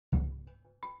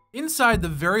Inside the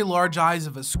very large eyes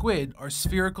of a squid are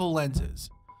spherical lenses.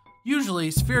 Usually,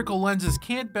 spherical lenses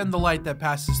can't bend the light that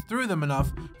passes through them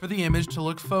enough for the image to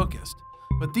look focused,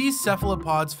 but these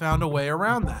cephalopods found a way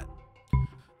around that.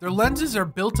 Their lenses are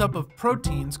built up of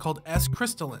proteins called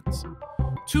S-crystallins.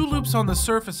 Two loops on the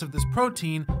surface of this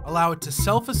protein allow it to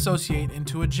self-associate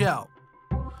into a gel.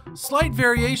 Slight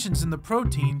variations in the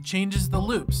protein changes the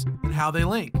loops and how they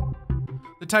link.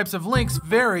 The types of links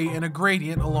vary in a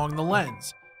gradient along the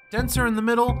lens, denser in the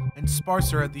middle and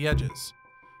sparser at the edges.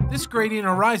 This gradient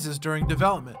arises during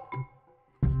development.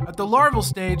 At the larval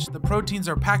stage, the proteins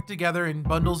are packed together in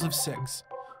bundles of 6,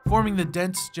 forming the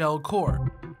dense gel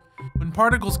core. When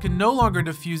particles can no longer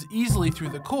diffuse easily through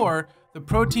the core, the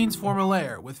proteins form a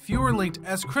layer with fewer linked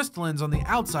S-crystallins on the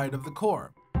outside of the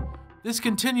core. This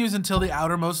continues until the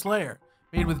outermost layer,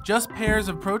 made with just pairs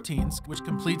of proteins, which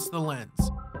completes the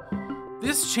lens.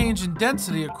 This change in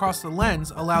density across the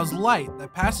lens allows light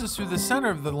that passes through the center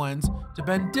of the lens to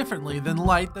bend differently than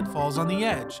light that falls on the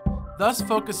edge, thus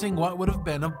focusing what would have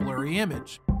been a blurry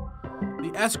image.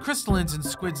 The S-crystallins in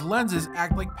squid's lenses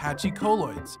act like patchy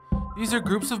colloids. These are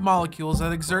groups of molecules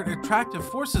that exert attractive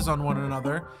forces on one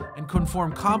another and can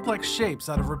form complex shapes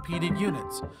out of repeated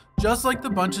units, just like the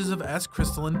bunches of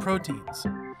S-crystalline proteins.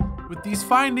 With these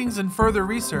findings and further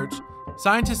research,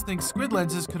 scientists think squid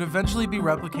lenses could eventually be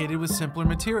replicated with simpler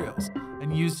materials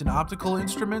and used in optical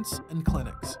instruments and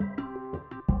clinics.